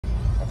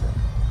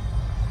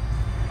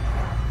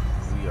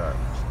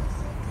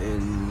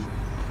in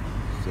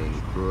St.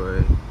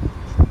 Croix.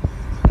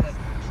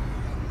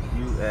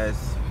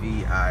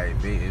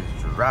 USVI, they is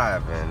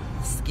driving.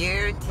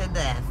 Scared to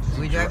death.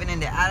 We're driving in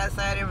the other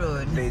side of the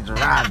road. They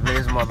driving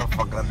this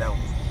motherfucker though.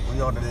 We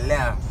on the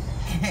left.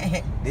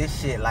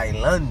 This shit like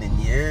London,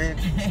 you heard?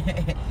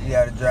 You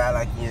gotta drive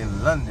like you're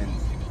in London.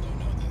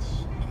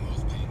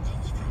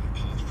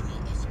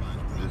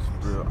 This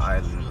real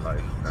island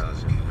life down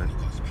here, man.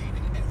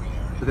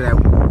 Look at that.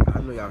 I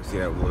know y'all can see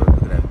that wood.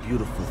 Look at that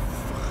beautiful.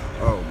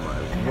 Oh my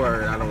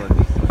word. I don't want to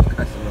be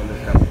cussing on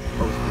this. Got to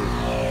post this.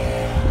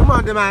 Come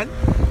on, man.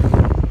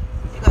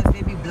 Because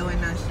they be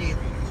blowing that shit.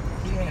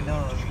 Yeah, no.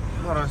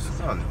 Not on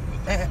son.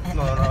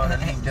 No, I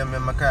leave them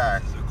in my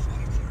car.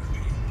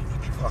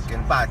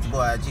 Fucking party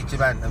boy, chichi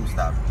man. Let me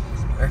stop.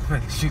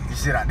 Shoot the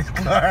shit out this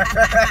car.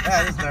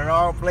 It's the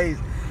wrong place.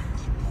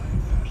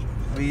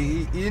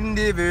 We in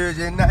the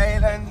Virgin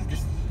Islands.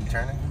 Just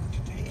turn it.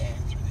 Yeah.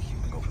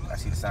 Go. I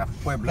see the sign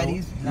for Pueblo. But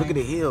Look at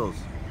the hills.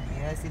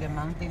 Yeah, I see the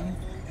mountains.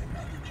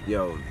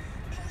 Yo.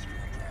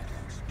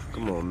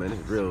 Come on, man.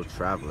 It's real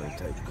traveling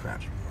type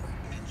crap. You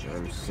know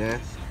what I'm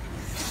saying?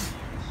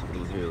 Look at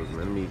them hills, man.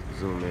 Let me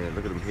zoom in.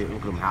 Look at them hills.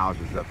 Look at them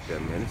houses up there,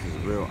 man. This is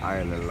real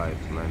island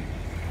life, man.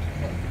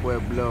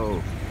 Pueblo,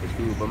 the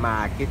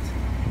supermarket.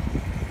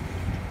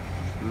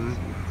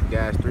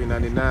 Gas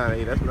 $3.99.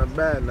 Hey, that's not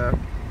bad now.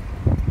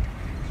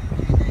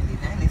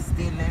 $3.99 is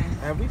still there.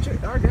 Have we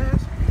checked our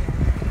gas?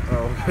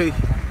 Oh, hey.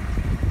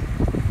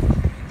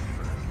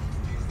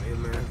 Hey,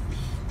 man.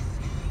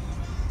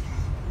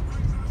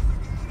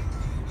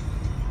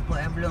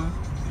 Pueblo.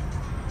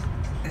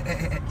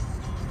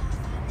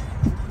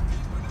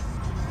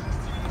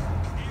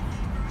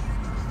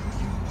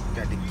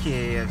 Got the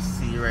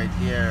KFC right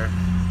there.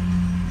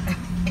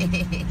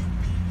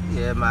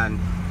 Yeah, man.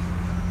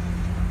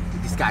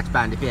 With the scotch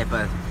pan, the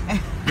pepper.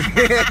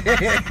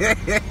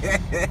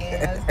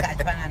 Yeah, scotch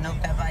pan and no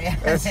pepper. Yeah.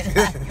 That's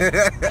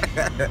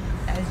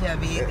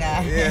Jamaica.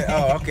 Yeah.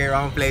 Oh, okay.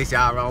 Wrong place,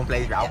 y'all. Wrong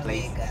place.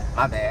 Jamaica.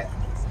 My bad.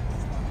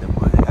 They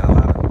got a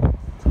lot of.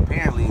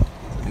 Apparently,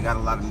 they got a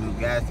lot of new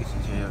gas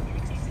stations here.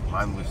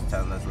 Mine was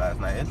telling us last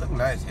night. It look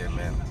nice here,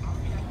 man.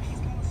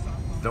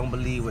 Don't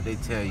believe what they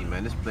tell you,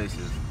 man. This place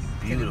is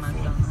beautiful.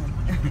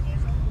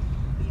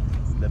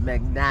 The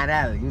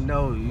McDonald's, you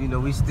know,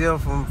 we still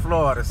from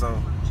Florida,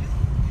 so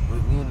we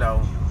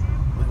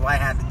might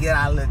have to get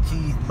our little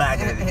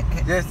cheeseburger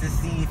just to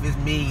see if it's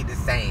made the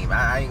same.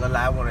 I ain't gonna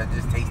lie, I wanna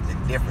just taste the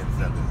difference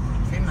of it.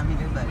 Same as the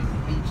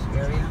beach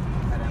area.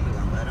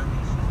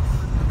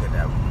 Look at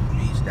that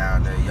beach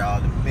down there, y'all.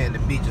 Man, the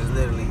beach is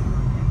literally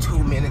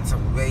 2 minutes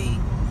away,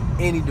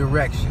 any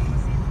direction.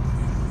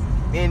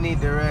 Any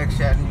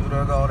direction you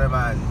don't go there,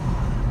 man.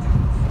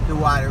 The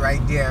water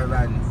right there,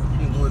 man.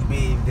 You would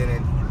be in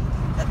it.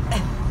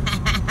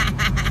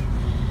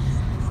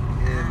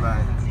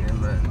 Yeah,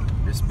 man.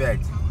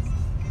 Respect.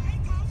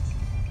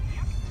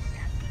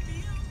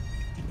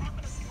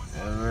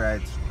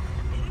 Alright.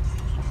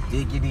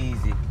 Take it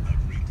easy.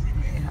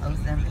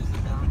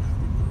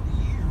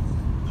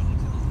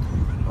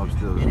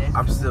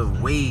 I'm still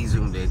way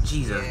zoomed in.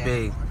 Jesus, Yeah.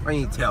 babe. Why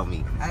you tell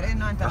me? I didn't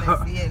know until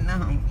I see it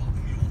now.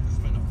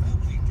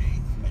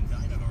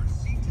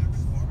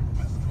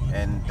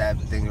 And that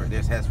thing right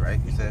there's Hess, right?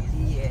 You said?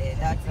 Yeah,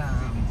 that's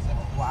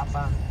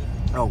Wapa.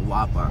 Oh,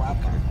 Wapa.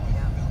 Wapa.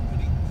 Yeah.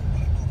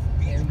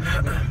 They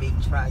removed a big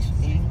trash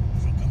thing.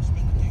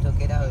 They took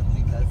it out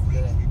because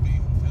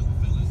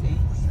see?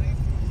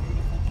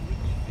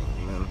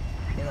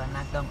 They gonna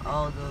knock down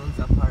all those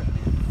apartments.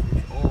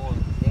 It's old.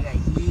 They got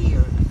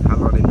years. How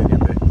long they been here,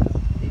 babe?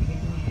 They've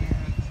been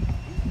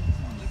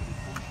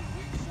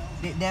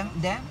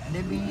here.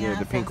 They've been here Yeah,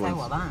 the pink since I ones.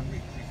 was born.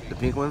 The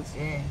pink ones?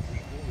 Yeah.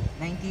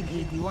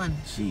 1981.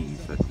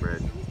 Jeez, that's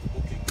bread.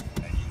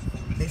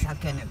 This is a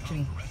Kennep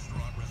tree.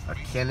 A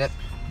Kennep?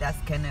 That's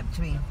Kennep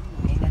tree.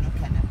 Ain't got no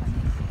Kennep on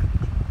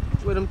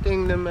it. What them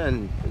thing, them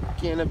man? A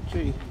Kennep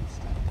tree.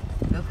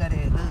 Look at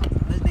it. Look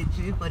the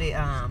tree for the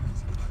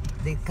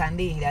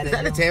candy. Is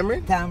that a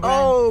tamarind? Tamarind.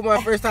 Oh,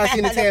 my first time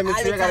seeing a tamarind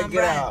tree. I gotta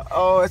get Tamarind. out.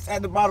 Oh, it's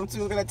at the bottom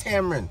too. Look at that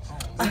tamarind.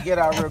 Let me get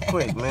out real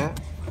quick, man.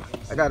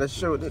 I gotta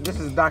show. This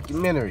is a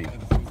documentary.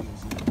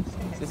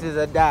 This is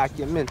a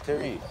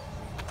documentary.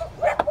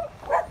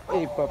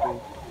 Hey, puppy.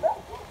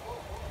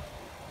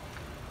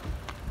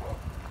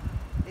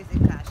 This is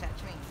Kasha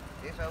tree.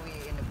 This is where we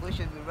in the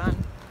bushes we run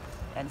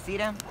and see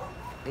them.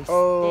 They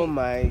Oh stay.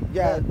 my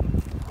God.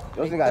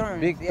 Those things got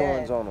thorns, big yeah.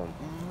 thorns on them.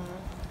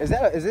 Is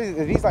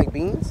these like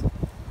beans?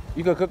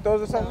 You can cook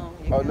those or something? No,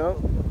 you Oh can't. no?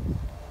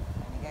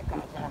 You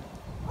got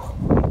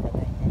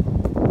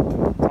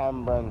Kasha.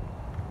 Tamarind.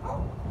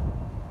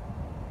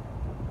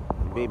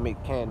 They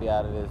make candy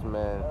out of this,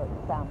 man.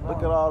 Look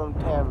at all them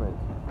tamarinds.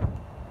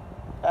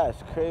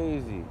 That's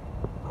crazy.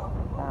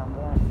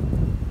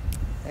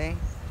 Hey.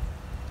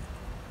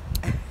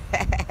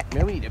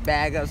 Man, we need to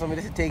bag up some of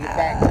this and take it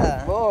back to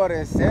the board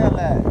and sell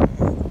that.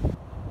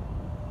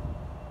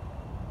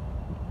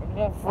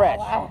 Fresh.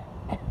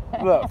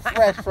 Look,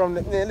 fresh from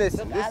the. Man,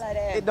 listen, Look, all of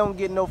that. it don't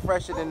get no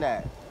fresher than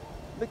that.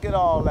 Look at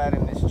all that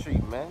in this tree,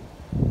 man.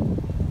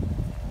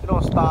 Look at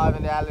don't starve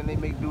in the island. They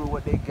make do with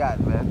what they got,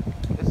 man.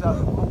 It's up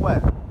for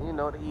what? You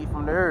know, to eat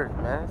from the earth,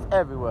 man. It's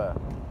everywhere.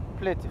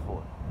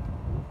 Plentiful.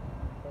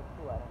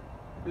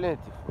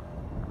 Plentiful.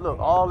 Look,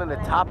 all in the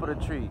top of the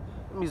tree.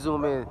 Let me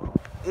zoom in.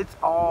 It's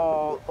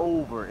all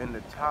over in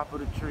the top of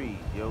the tree,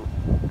 yo.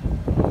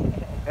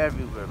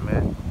 Everywhere,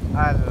 man.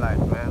 Island life,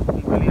 man.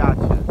 We really out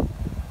here.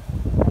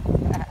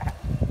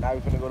 Now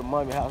we're finna go to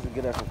Mommy's house and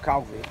get us some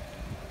coffee.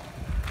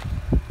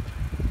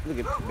 Look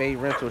at the bay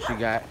rental she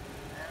got.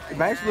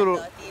 Nice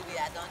little.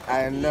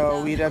 I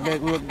know we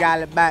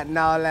got it back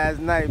now last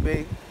night,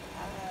 babe.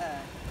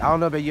 I don't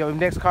know, but your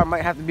next car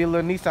might have to be a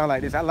little Nissan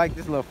like this. I like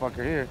this little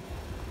fucker here.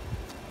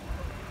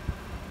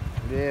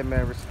 Yeah,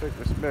 man. Respect.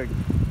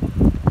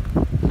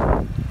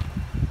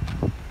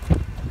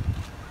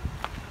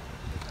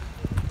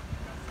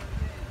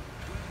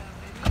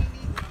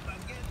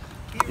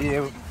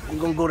 Yeah, we're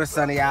gonna go to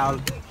Sunny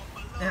Isle.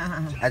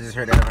 I just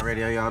heard that on the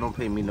radio, y'all. Don't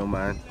pay me no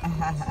mind.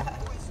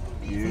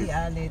 See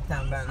all the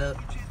tamarind, look.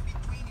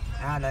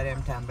 All of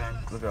them tamarind.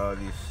 Look at all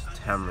these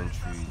tamarind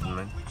trees,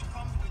 man.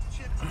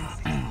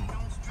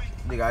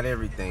 They got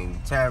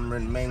everything.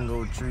 Tamarind,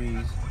 mango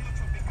trees.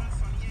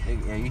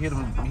 Yeah, you hear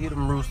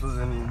them roosters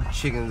and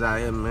chickens out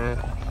here, man.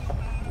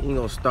 You ain't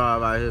gonna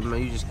starve out here,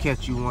 man. You just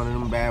catch you one of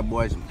them bad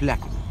boys and pluck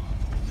it.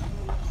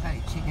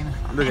 Hey, chicken.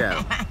 Look at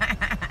them.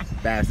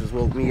 Bastards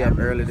woke me up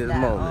early this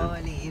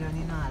morning.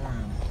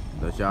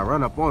 But y'all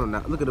run up on them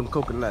now. Look at them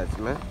coconuts,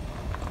 man.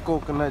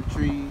 Coconut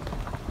trees.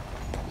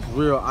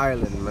 Real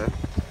island, man.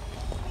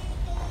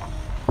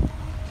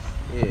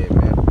 Yeah,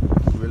 man.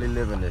 Really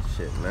living this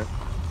shit, man.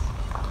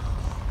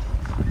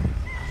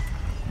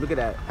 Look at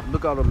that.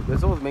 Look at all them.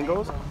 There's those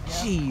mangoes.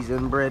 Cheese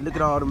and bread. Look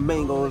at all the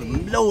mangoes.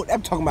 Load.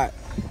 I'm talking about.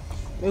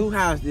 Man, whose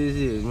house this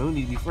is, man? We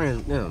need to be friends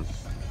with them.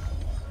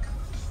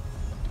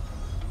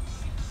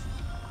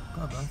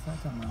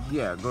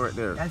 Yeah, go right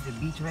there. That's the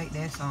beach right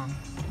there, son.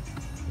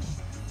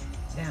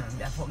 Damn,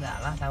 I forgot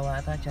a lot of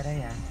water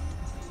today.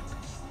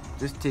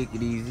 Just take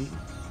it easy.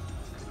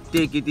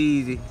 Take it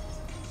easy.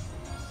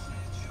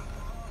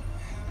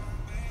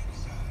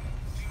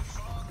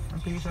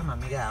 I'm pretty sure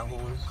mommy got a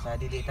hose, so I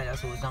did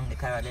just hose down the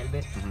car a little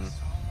bit.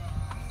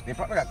 They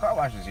probably got car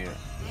washes here.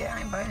 Yeah,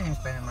 I ain't buying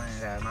spending money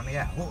there. Mommy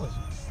got a hose.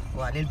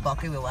 Or a little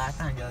bucket with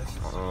water and just...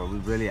 Oh, we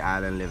really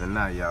island living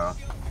now, y'all.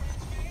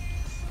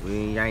 We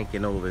ain't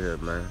yanking over here,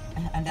 man.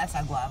 And that's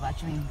a guava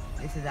tree.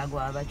 This is a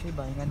guava tree,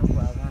 but you got no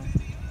guava.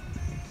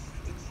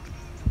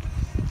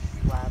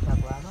 Guava.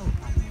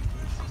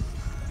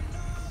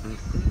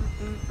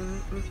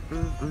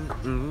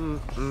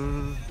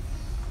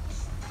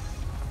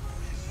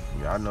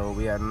 Y'all know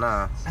we at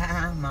now.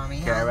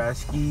 Mommy.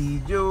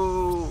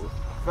 Carrasquillo,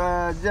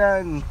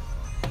 Fajan.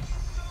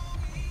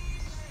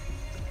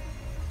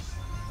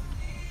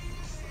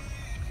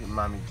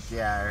 Mommy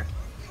Jar.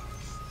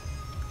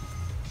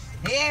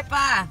 Hey,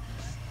 pa.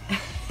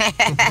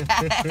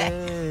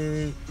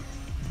 Yeah,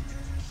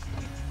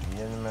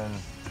 man.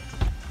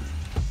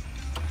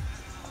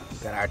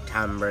 Got our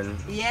tamarind.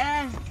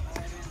 Yeah.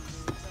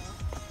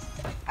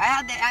 I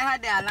had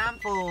the alarm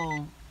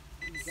for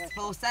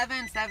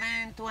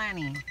 7:20.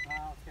 Okay.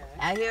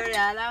 I hear the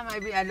alarm.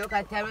 I look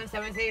at Terrence.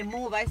 Terrence say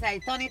move. I say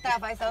turn it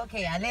off. I say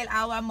okay. A little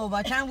hour move.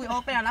 By the time we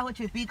open, I like what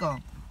pico.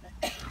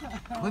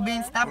 We've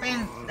been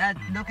stopping,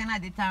 looking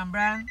at the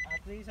tamarind.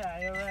 At least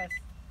IRS.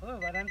 Oh,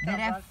 but I'm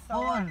they're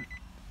full.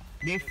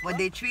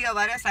 The tree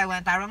over there, so I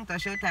went around to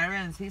show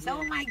Terrence. He said,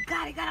 oh my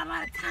God, he got a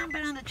lot of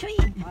tamarind on the tree.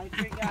 My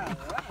tree got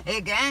right.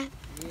 Again?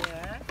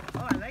 Yeah.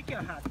 Oh, I like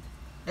your hat.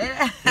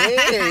 Yeah.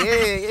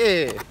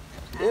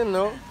 You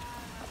know.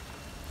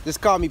 Just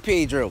call me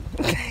Pedro.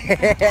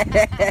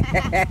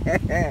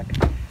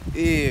 Yeah,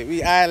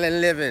 we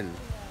island living.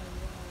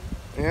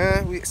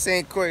 Yeah, we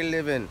St. Croix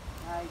living.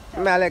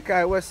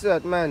 Malachi, what's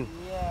up, man?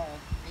 Yeah.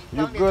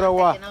 You good or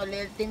what? You know,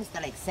 little things to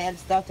like sell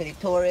stuff to the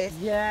tourists.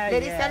 Yeah,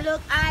 They said, look,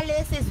 all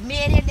this is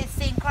made in the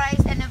St.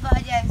 Christ and the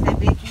Virgin. I said,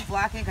 babe, keep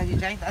walking because you're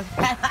trying to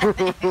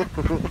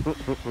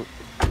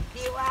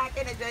keep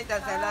walking and trying to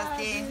sell us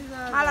things.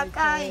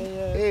 Malachi.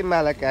 Hey,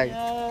 Malachi.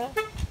 Yeah.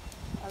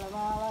 I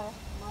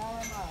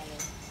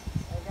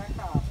got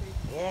coffee.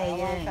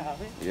 Yeah.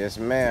 Yes,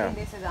 ma'am.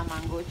 This is a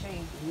mango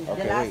tree.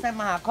 Okay, The last wait.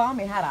 time I come,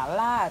 it had a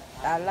lot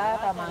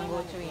of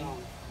mango tree.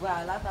 Well,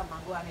 a lot of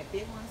mango and a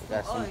big one too.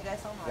 Got some, you got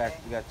some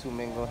you got two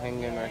mango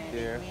hanging right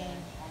there.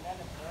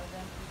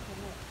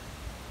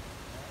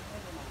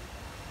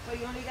 So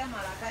you only got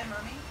Malachi,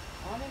 mommy?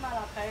 Only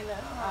Malachi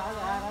left.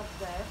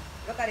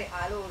 Look at the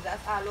aloes.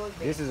 That's aloes.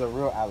 This is a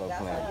real aloe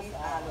That's plant. a big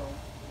aloe.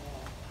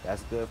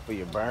 That's good for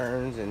your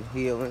burns and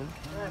healing.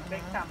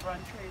 Big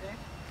tamarind tree there.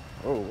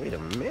 Oh, wait a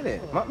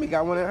minute. Mommy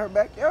got one in her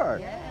backyard.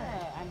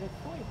 Yeah, and it's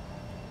sweet.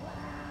 Wow.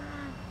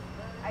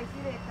 I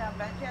see that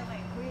branches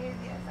going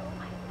crazy. I said, oh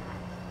my God.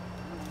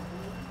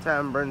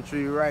 Tamarind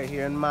tree right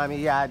here in mommy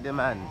yard,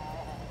 man. Wow.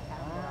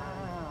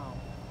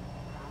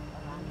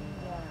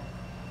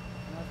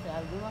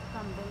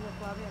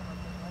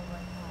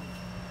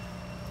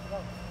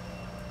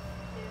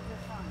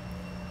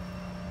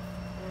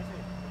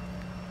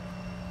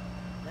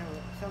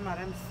 some of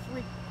them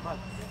sweet, but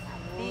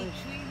Big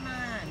tree,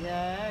 man.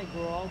 yeah, I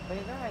grow out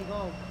bigger. I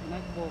go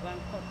next book and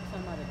cut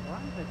some of the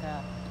branch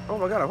because Oh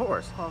my God, a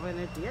horse. covering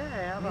it. Yeah, I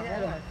have a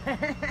Yeah.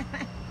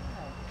 horse.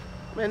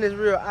 Man, this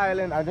real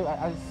island, I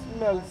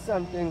smell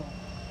something.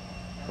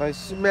 I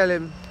smell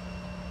him.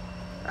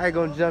 I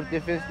gonna jump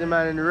the fence the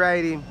man and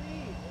ride him.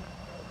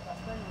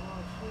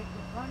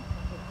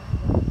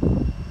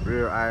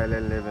 Real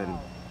island living.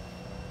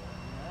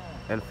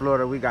 In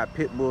Florida, we got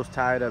pit bulls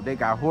tied up. They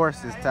got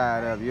horses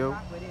tied up, yo.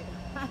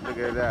 Look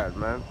at that,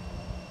 man.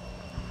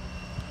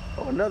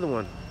 Oh, another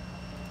one.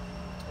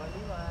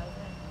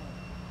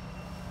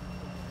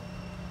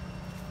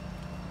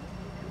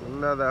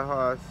 Another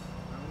horse.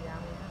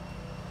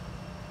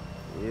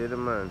 Yeah, the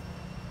man.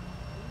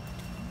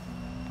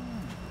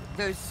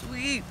 They're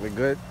sweet. We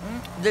good?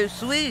 They're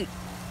sweet.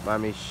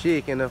 Mommy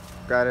shaking the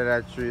fuck out of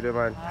that tree, the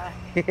man. My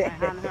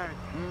hand hurt.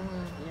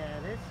 Yeah,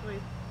 this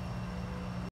sweet.